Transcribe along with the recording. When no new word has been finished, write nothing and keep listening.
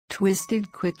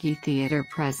Twysted Quickie Theater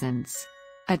presents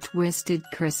A Twysted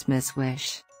Christmas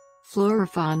Wish. Flora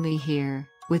Fondley here,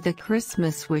 with a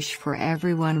Christmas wish for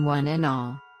everyone one and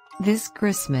all. This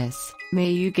Christmas,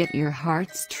 may you get your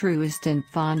heart's truest and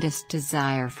fondest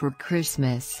desire for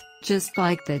Christmas, just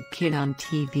like that kid on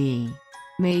TV.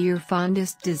 May your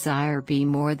fondest desire be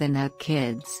more than that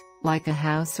kid's, like a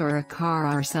house or a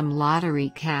car or some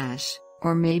lottery cash,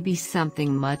 or maybe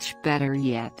something much better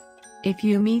yet. If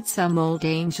you meet some old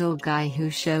angel guy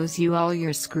who shows you all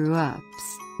your screw-ups,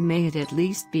 may it at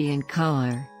least be in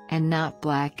color, and not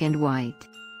black and white.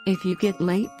 If you get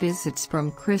late visits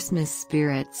from Christmas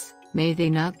spirits, may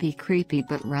they not be creepy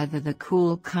but rather the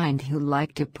cool kind who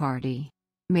like to party.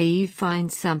 May you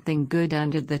find something good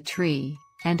under the tree,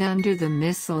 and under the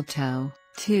mistletoe,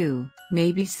 too,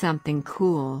 maybe something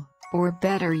cool, or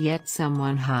better yet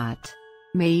someone hot.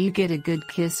 May you get a good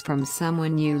kiss from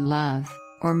someone you love,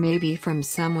 or maybe from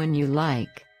someone you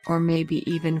like, or maybe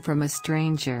even from a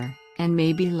stranger, and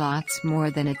maybe lots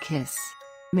more than a kiss.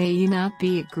 May you not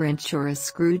be a Grinch or a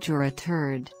Scrooge or a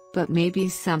turd, but maybe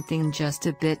something just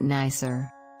a bit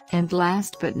nicer. And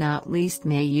last but not least,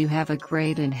 may you have a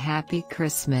great and happy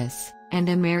Christmas, and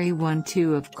a merry one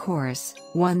too, of course,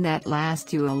 one that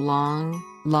lasts you a long,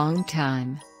 long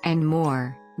time, and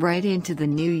more, right into the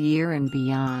new year and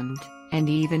beyond, and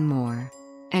even more.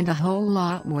 And a whole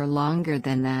lot more longer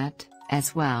than that,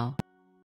 as well.